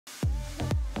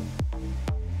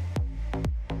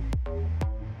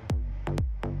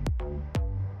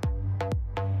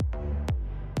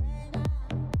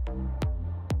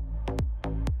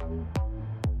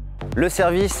Le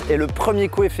service est le premier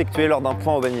coup effectué lors d'un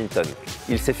point au badminton.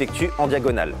 Il s'effectue en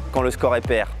diagonale. Quand le score est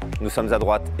pair, nous sommes à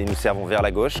droite et nous servons vers la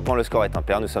gauche. Quand le score est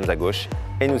impair, nous sommes à gauche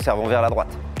et nous servons vers la droite.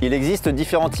 Il existe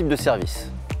différents types de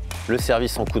services. Le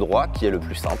service en coup droit, qui est le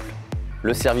plus simple.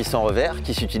 Le service en revers,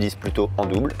 qui s'utilise plutôt en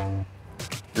double.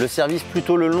 Le service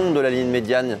plutôt le long de la ligne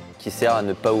médiane, qui sert à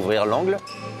ne pas ouvrir l'angle.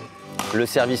 Le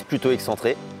service plutôt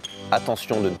excentré.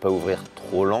 Attention de ne pas ouvrir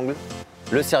trop l'angle.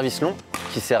 Le service long,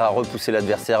 qui sert à repousser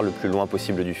l'adversaire le plus loin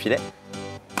possible du filet.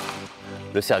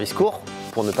 Le service court,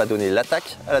 pour ne pas donner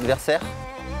l'attaque à l'adversaire.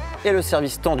 Et le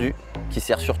service tendu, qui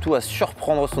sert surtout à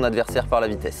surprendre son adversaire par la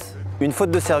vitesse. Une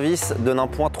faute de service donne un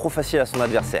point trop facile à son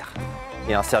adversaire.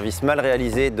 Et un service mal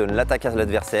réalisé donne l'attaque à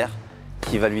l'adversaire,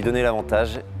 qui va lui donner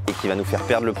l'avantage et qui va nous faire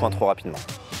perdre le point trop rapidement.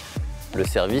 Le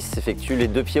service s'effectue les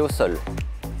deux pieds au sol.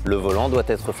 Le volant doit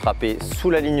être frappé sous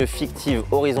la ligne fictive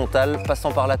horizontale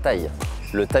passant par la taille.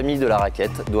 Le tamis de la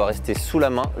raquette doit rester sous la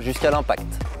main jusqu'à l'impact.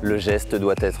 Le geste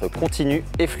doit être continu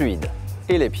et fluide.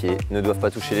 Et les pieds ne doivent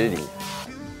pas toucher les lignes.